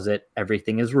anymore, does it?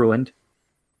 Everything is ruined.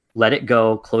 Let it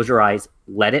go. Close your eyes.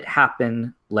 Let it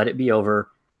happen. Let it be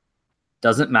over.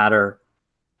 Doesn't matter.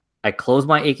 I close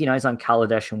my aching eyes on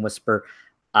Kaladesh and whisper,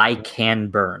 I can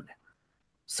burn.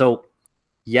 So,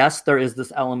 yes, there is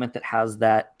this element that has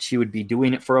that she would be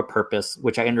doing it for a purpose,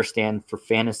 which I understand for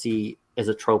fantasy as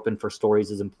a trope and for stories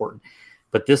is important.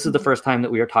 But this is the first time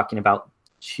that we are talking about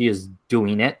she is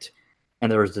doing it,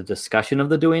 and there is a discussion of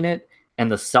the doing it,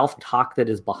 and the self-talk that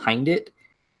is behind it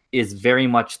is very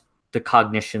much the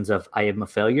cognitions of I am a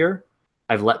failure.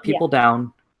 I've let people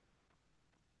down.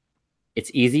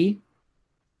 It's easy.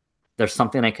 There's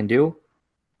something I can do.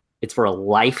 It's for a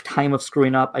lifetime of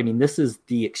screwing up. I mean, this is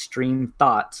the extreme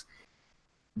thoughts.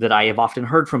 that I have often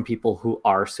heard from people who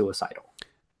are suicidal.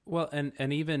 Well,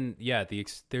 and even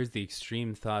there's the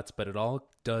extreme thoughts, but it all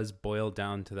does boil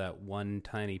down to that one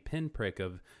tiny pinprick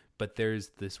of, but there's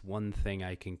this one thing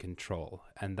I can control,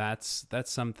 and that's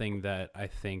something that I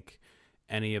think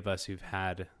any of us who've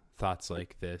had thoughts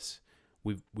like this,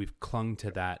 we've clung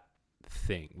to that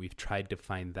thing. We've tried to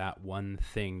find that one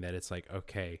thing that it's like,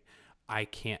 okay,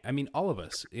 all of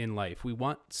us in life, we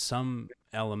want some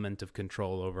element of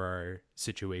control over our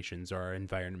situations or our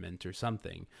environment or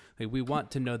something. Like, we want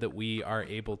to know that we are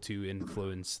able to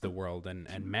influence the world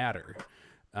and matter.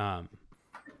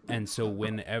 And so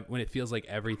when it feels like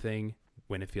everything's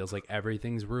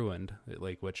ruined,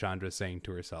 like what Chandra's saying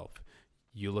to herself,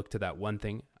 you look to that one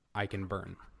thing I can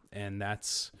burn. And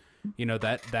that's,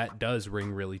 that does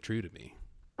ring really true to me.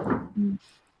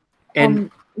 And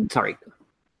sorry.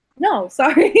 No,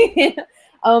 sorry.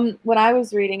 When I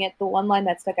was reading it, the one line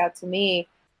that stuck out to me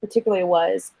particularly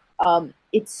was,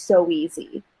 it's so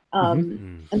easy.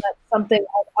 And that's something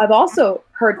I've also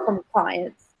heard from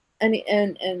clients, and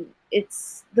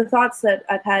it's the thoughts that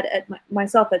I've had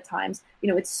myself at times.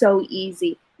 It's so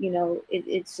easy.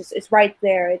 It's right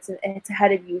there. It's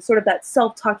ahead of you. Sort of that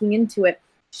self-talking into it.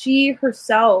 She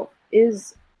herself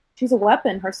she's a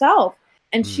weapon herself,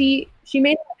 and she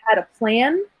may not have had a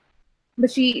plan,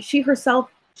 but she herself,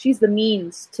 she's the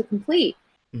means to complete.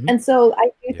 And so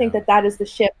I do think that is the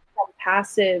shift from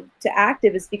passive to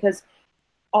active, is because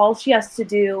all she has to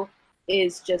do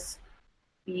is just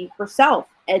be herself,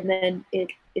 and then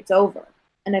it's over.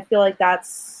 And I feel like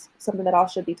that's something that all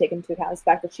should be taken into account, is the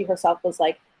fact that she herself was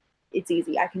like, it's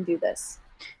easy, I can do this.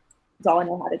 It's all I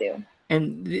know how to do.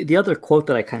 And the other quote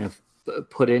that I kind of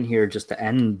put in here just to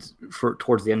end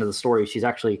towards the end of the story, she's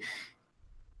actually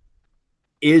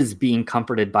is being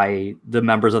comforted by the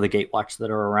members of the Gatewatch that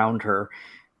are around her.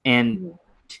 And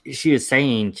she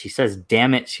says,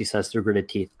 damn it, she says through gritted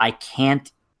teeth, I can't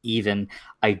even,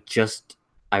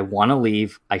 I want to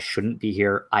leave. I shouldn't be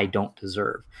here. I don't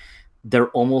deserve. There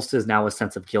almost is now a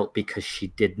sense of guilt because she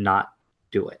did not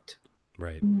do it.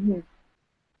 Right.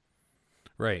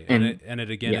 Right. And it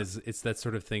again it's that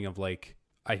sort of thing of like,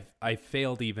 I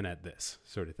failed even at this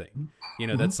sort of thing.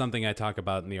 That's something I talk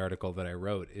about in the article that I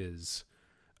wrote is,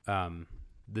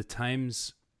 the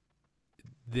times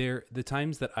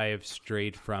that I have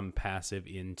strayed from passive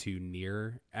into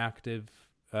near active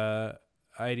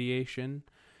ideation,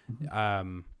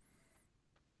 the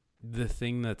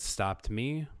thing that stopped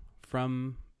me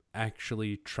from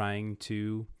actually trying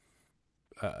to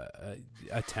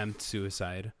attempt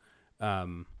suicide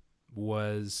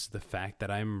was the fact that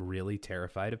I'm really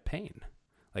terrified of pain.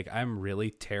 Like, I'm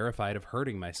really terrified of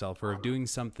hurting myself or of doing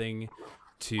something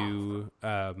to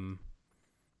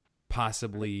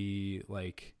possibly,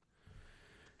 like,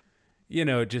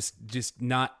 just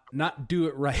not do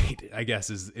it right, I guess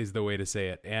is the way to say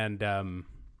it. And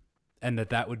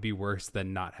that would be worse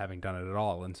than not having done it at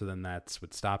all. And so then that's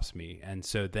what stops me. And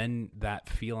so then that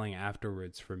feeling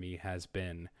afterwards for me has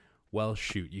been, well,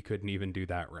 shoot, you couldn't even do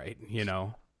that right,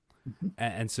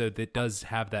 And so that does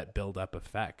have that build up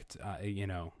effect,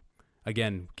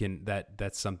 Again,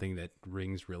 that's something that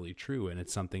rings really true, and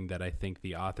it's something that I think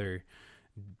the author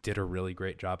did a really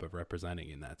great job of representing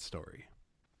in that story.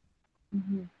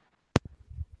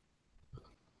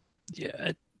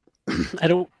 Yeah, I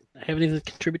don't have anything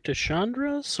to contribute to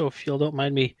Chandra, so if you don't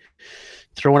mind me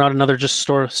throwing out another just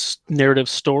narrative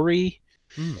story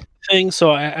thing. So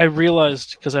I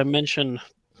realized, because I mentioned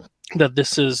that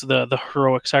this is the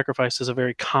heroic sacrifice is a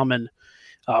very common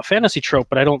fantasy trope,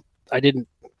 but I didn't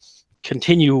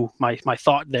continue my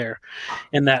thought there,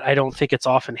 in that I don't think it's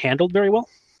often handled very well,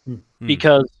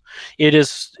 because it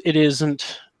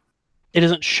isn't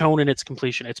shown in its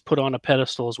completion. It's put on a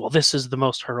pedestal as well. This is the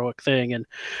most heroic thing,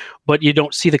 but you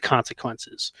don't see the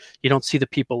consequences. You don't see the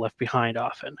people left behind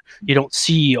often. You don't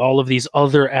see all of these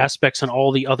other aspects and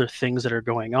all the other things that are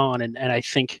going on, and I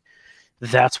think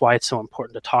that's why it's so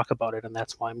important to talk about it, and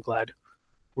that's why I'm glad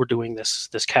we're doing this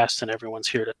cast and everyone's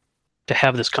here to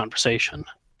have this conversation.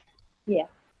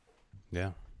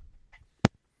 Yeah.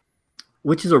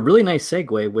 Which is a really nice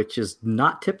segue, which is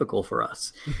not typical for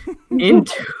us,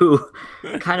 into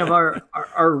kind of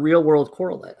our real world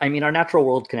correlate. I mean, our natural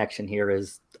world connection here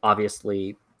is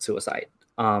obviously suicide.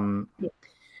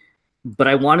 But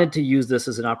I wanted to use this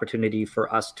as an opportunity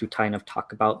for us to kind of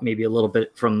talk about maybe a little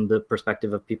bit from the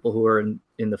perspective of people who are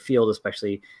in the field,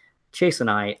 especially Chase and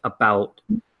I, about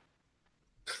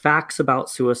facts about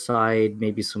suicide,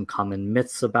 maybe some common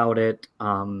myths about it.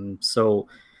 So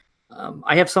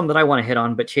I have some that I want to hit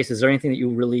on, but Chase, is there anything that you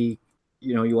really,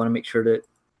 you want to make sure that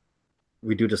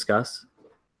we do discuss?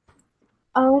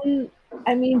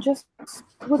 I mean, just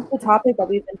with the topic that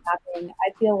we've been having,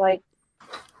 I feel like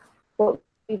what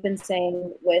we've been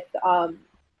saying with,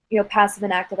 passive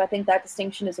and active, I think that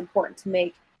distinction is important to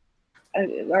make,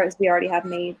 or as we already have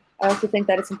made. I also think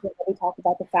that it's important that we talk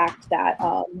about the fact that,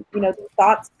 these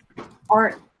thoughts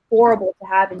aren't horrible to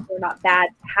have, and they're not bad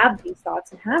to have these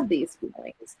thoughts and have these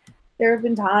feelings. There have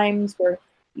been times where,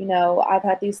 I've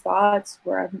had these thoughts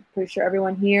where I'm pretty sure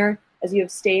everyone here, as you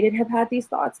have stated, have had these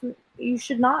thoughts. You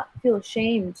should not feel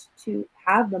ashamed to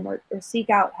have them or seek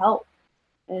out help.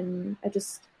 And I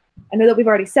know that we've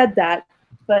already said that,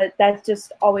 but that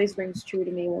just always rings true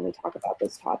to me when we talk about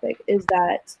this topic, is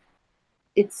that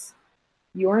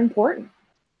you're important.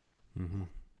 Mm-hmm.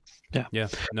 Yeah. Yeah.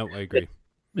 No, I agree.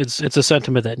 It's a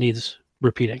sentiment that needs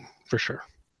repeating for sure.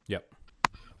 Yep.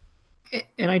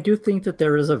 And I do think that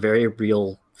there is a very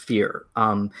real fear.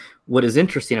 What is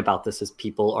interesting about this is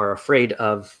people are afraid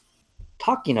of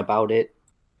talking about it.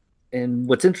 And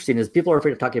what's interesting is people are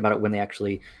afraid of talking about it when they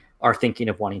actually are thinking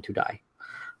of wanting to die.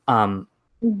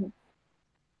 Mm-hmm.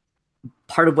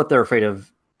 Part of what they're afraid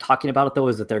of talking about it, though,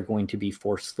 is that they're going to be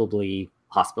forcibly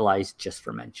hospitalized just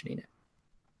for mentioning it.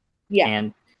 Yeah.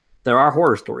 And there are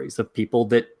horror stories of people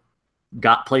that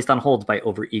got placed on hold by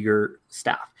overeager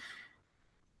staff.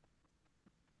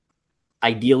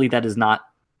 Ideally, that is not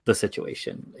the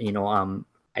situation.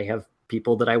 I have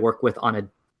people that I work with on a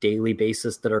daily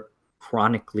basis that are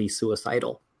chronically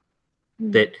suicidal,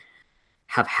 that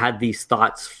have had these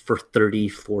thoughts for 30,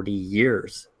 40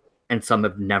 years, and some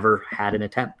have never had an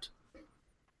attempt,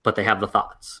 but they have the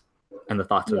thoughts, and the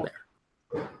thoughts are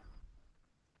there.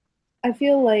 I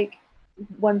feel like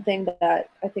one thing that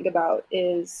I think about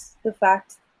is the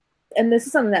fact, and this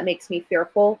is something that makes me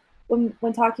fearful when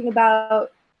talking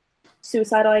about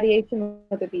suicidal ideation,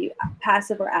 whether it be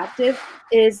passive or active,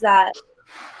 is that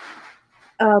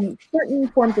certain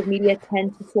forms of media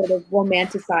tend to sort of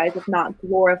romanticize, if not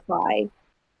glorify,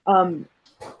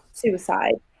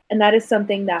 suicide. And that is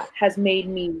something that has made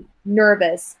me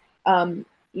nervous,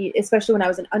 especially when I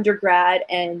was an undergrad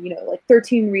and, like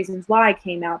 13 Reasons Why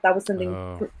came out. That was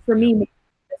something for me,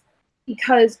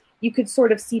 because you could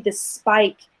sort of see this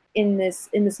spike in this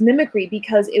mimicry,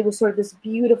 because it was sort of this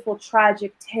beautiful,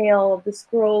 tragic tale of this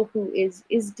girl who is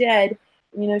dead.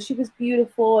 She was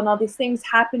beautiful and all these things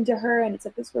happened to her, and it's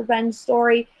like this revenge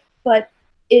story. But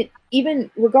it,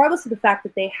 even regardless of the fact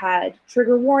that they had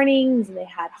trigger warnings and they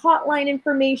had hotline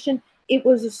information, it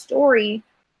was a story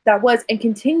that was, and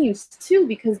continues to,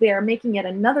 because they are making yet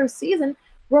another season,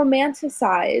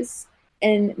 romanticize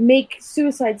and make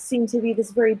suicide seem to be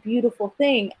this very beautiful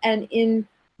thing. And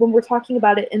when we're talking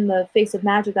about it in the face of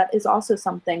magic, that is also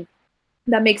something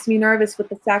that makes me nervous, with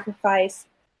the sacrifice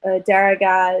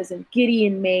Daragaz and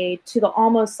Gideon made, to the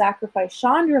almost sacrifice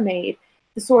Chandra made,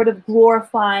 the sort of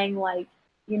glorifying,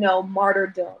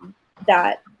 martyrdom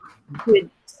that could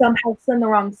somehow send the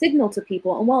wrong signal to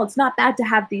people. And while it's not bad to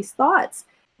have these thoughts,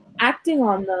 acting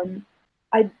on them,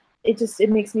 it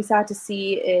makes me sad to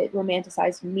see it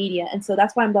romanticized in media. And so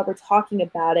that's why I'm glad we're talking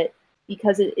about it,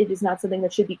 because it is not something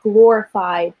that should be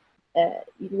glorified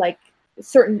like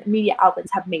certain media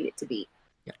outlets have made it to be.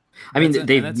 Yeah. I mean,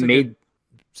 they've made...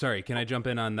 Sorry, can I jump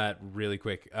in on that really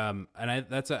quick?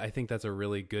 I think that's a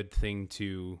really good thing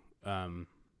to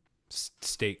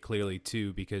state clearly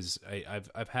too, because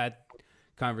I've had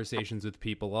conversations with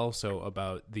people also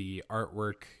about the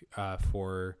artwork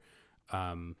for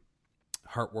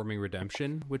Heartwarming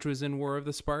Redemption, which was in War of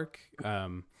the Spark,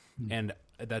 and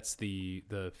that's the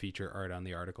feature art on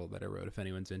the article that I wrote. If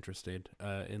anyone's interested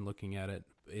in looking at it,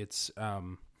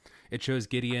 it shows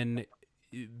Gideon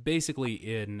basically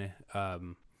in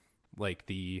like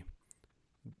the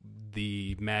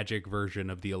magic version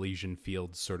of the Elysian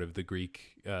Fields, sort of the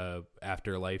Greek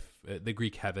afterlife, the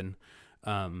Greek heaven,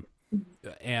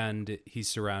 and he's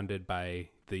surrounded by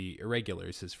the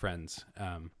irregulars, his friends,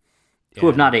 who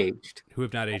have not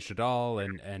aged at all,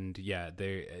 and yeah,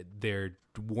 they're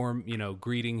warm,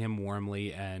 greeting him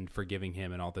warmly and forgiving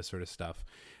him and all this sort of stuff,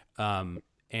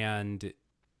 and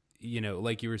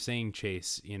like you were saying,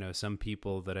 Chase, some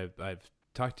people that I've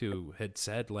talked to had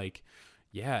said, like,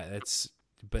 yeah,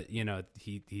 but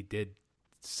he did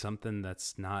something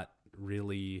that's not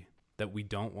really, that we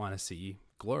don't want to see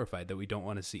glorified, that we don't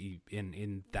want to see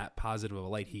in that positive of a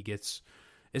light. He gets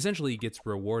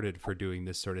rewarded for doing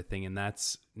this sort of thing, and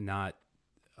that's not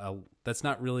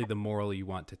really the moral you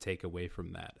want to take away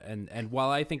from that. And while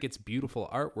I think it's beautiful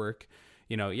artwork,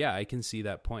 yeah, I can see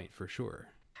that point for sure.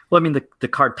 Well, I mean, the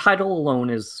card title alone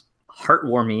is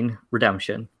Heartwarming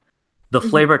Redemption. The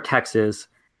flavor text is,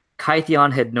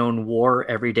 Kytheon had known war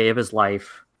every day of his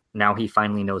life. Now he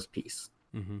finally knows peace.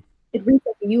 Mm-hmm. It reads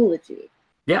like a eulogy.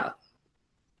 Yeah.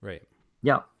 Right.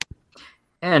 Yeah.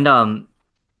 And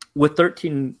with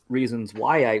 13 Reasons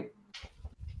Why, I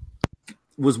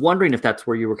was wondering if that's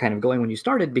where you were kind of going when you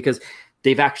started, because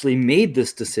they've actually made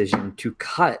this decision to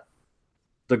cut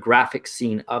the graphic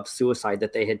scene of suicide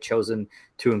that they had chosen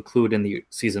to include in the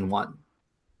season 1.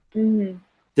 Mm-hmm.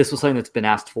 This was something that's been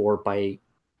asked for by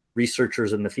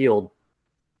researchers in the field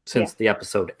since the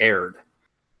episode aired.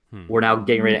 We're now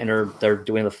getting ready to enter, they're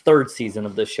doing the 3rd season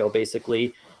of this show,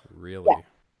 basically. Really? Yeah.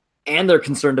 And they're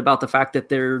concerned about the fact that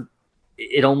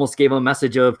it almost gave them a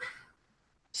message of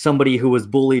somebody who was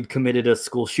bullied committed a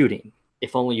school shooting.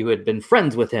 If only you had been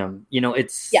friends with him. You know,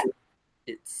 it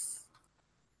is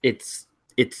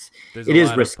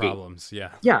risky. Problems.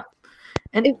 Yeah. Yeah.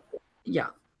 And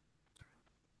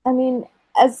I mean,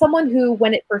 as someone who,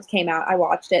 when it first came out, I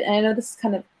watched it, and I know this is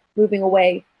kind of moving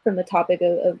away from the topic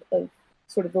of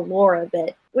sort of the lore a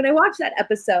bit. When I watched that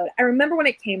episode, I remember when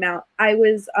it came out, I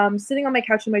was sitting on my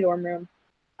couch in my dorm room.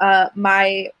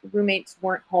 My roommates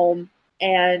weren't home,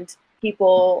 and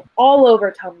people all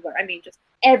over Tumblr, I mean, just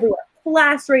everywhere,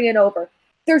 plastering it over.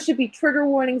 There should be trigger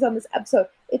warnings on this episode.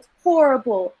 It's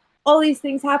horrible. All these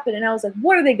things happen. And I was like,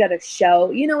 what are they going to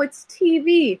show? You know, it's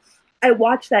TV. I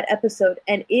watched that episode,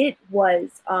 and it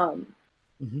was,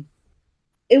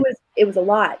 it was a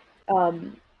lot.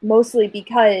 Mostly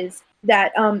because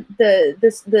that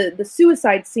the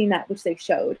suicide scene that which they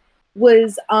showed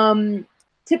was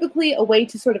typically a way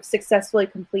to sort of successfully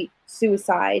complete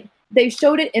suicide. They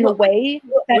showed it in a way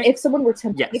that if someone were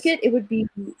to make it would be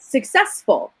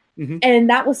successful. Mm-hmm. And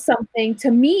that was something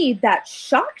to me that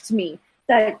shocked me,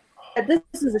 that this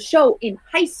is a show in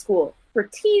high school for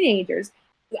teenagers.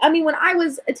 I mean, when I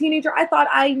was a teenager, I thought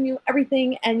I knew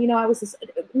everything, and, you know, I was this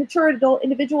mature adult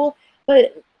individual,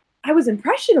 but I was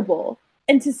impressionable.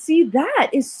 And to see that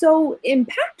is so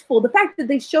impactful. The fact that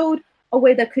they showed a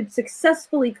way that could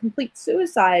successfully complete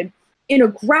suicide in a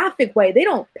graphic way. They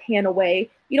don't pan away.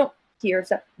 You don't hear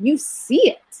stuff. You see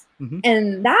it. Mm-hmm.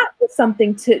 And that was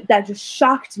something that just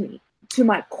shocked me to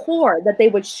my core, that they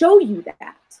would show you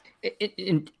that.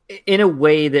 In a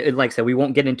way that, like I said, we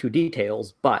won't get into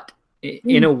details, but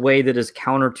in a way that is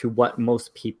counter to what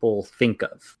most people think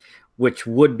of, which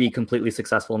would be completely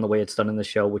successful in the way it's done in the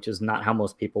show, which is not how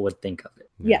most people would think of it.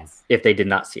 Yes. If they did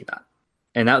not see that.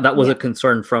 And that was a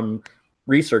concern from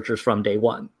researchers from day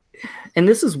one. And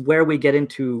this is where we get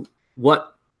into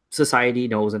what society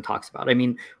knows and talks about. I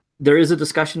mean, there is a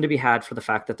discussion to be had for the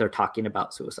fact that they're talking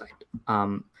about suicide.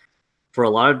 For a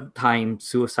lot of time,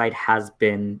 suicide has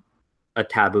been a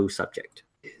taboo subject.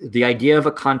 The idea of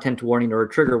a content warning or a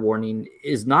trigger warning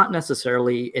is not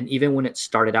necessarily, and even when it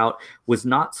started out, was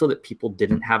not so that people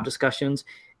didn't have discussions.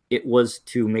 It was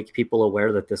to make people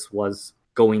aware that this was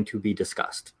going to be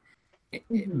discussed.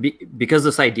 Because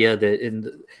this idea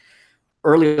that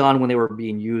early on when they were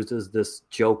being used as this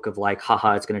joke of like,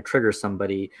 haha, it's going to trigger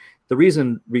somebody, the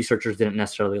reason researchers didn't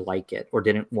necessarily like it or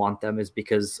didn't want them is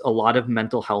because a lot of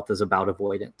mental health is about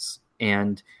avoidance,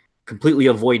 and completely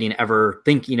avoiding ever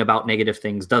thinking about negative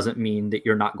things doesn't mean that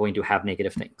you're not going to have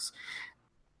negative things,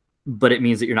 but it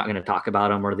means that you're not going to talk about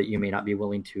them, or that you may not be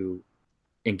willing to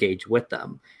engage with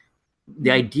them.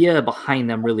 The idea behind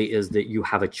them really is that you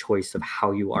have a choice of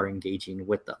how you are engaging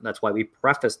with them. That's why we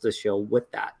preface the show with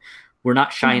that. We're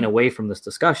not shying away from this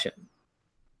discussion.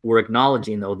 We're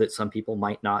acknowledging, though, that some people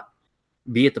might not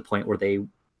be at the point where they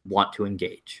want to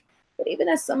engage. But even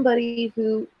as somebody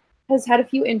who has had a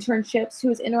few internships, who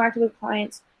has interacted with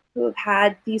clients who have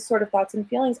had these sort of thoughts and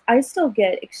feelings, I still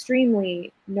get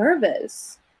extremely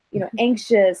nervous,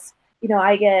 anxious.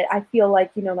 I feel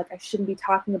like, like I shouldn't be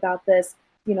talking about this.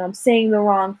 I'm saying the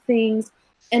wrong things.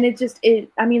 And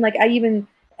I even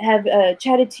have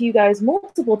chatted to you guys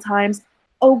multiple times.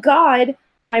 Oh God,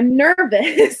 I'm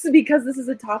nervous because this is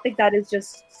a topic that is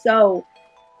just so,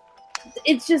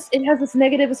 it has this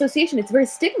negative association. It's very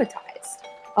stigmatized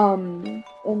in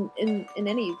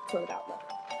any sort of outlet.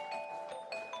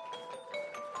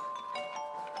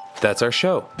 That's our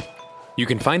show. You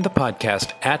can find the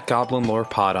podcast at Goblin Lore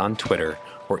Pod on Twitter,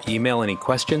 or email any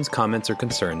questions, comments, or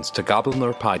concerns to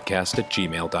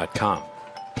goblinlorepodcast@gmail.com.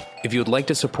 If you would like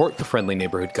to support the Friendly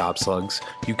Neighborhood Gobslugs,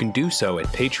 you can do so at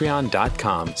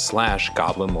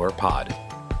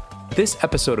patreon.com/goblinlorepod. This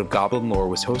episode of Goblin Lore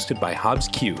was hosted by Hobbs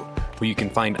Q, who you can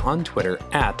find on Twitter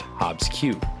at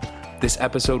HobbsQ. This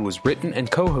episode was written and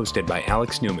co-hosted by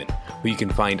Alex Newman, who you can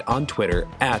find on Twitter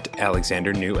at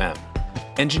AlexanderNewM.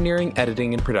 Engineering,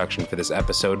 editing, and production for this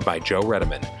episode by Joe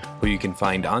Redeman, who you can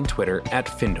find on Twitter at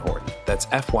Fyndhorn. That's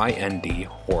Fynd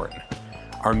Horn.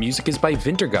 Our music is by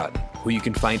Wintergatan, who you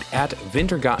can find at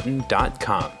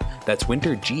wintergatan.com. That's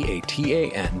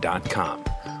wintergatan.com.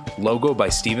 Logo by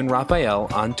Stephen Raphael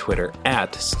on Twitter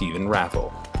at Stephen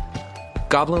Raffle.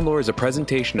 Goblin Lore is a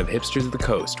presentation of Hipsters of the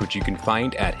Coast, which you can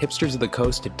find at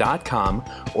hipstersofthecoast.com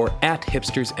or at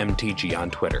hipstersmtg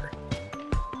on Twitter.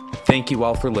 Thank you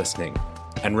all for listening,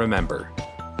 and remember,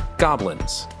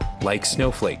 goblins, like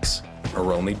snowflakes,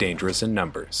 are only dangerous in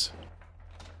numbers.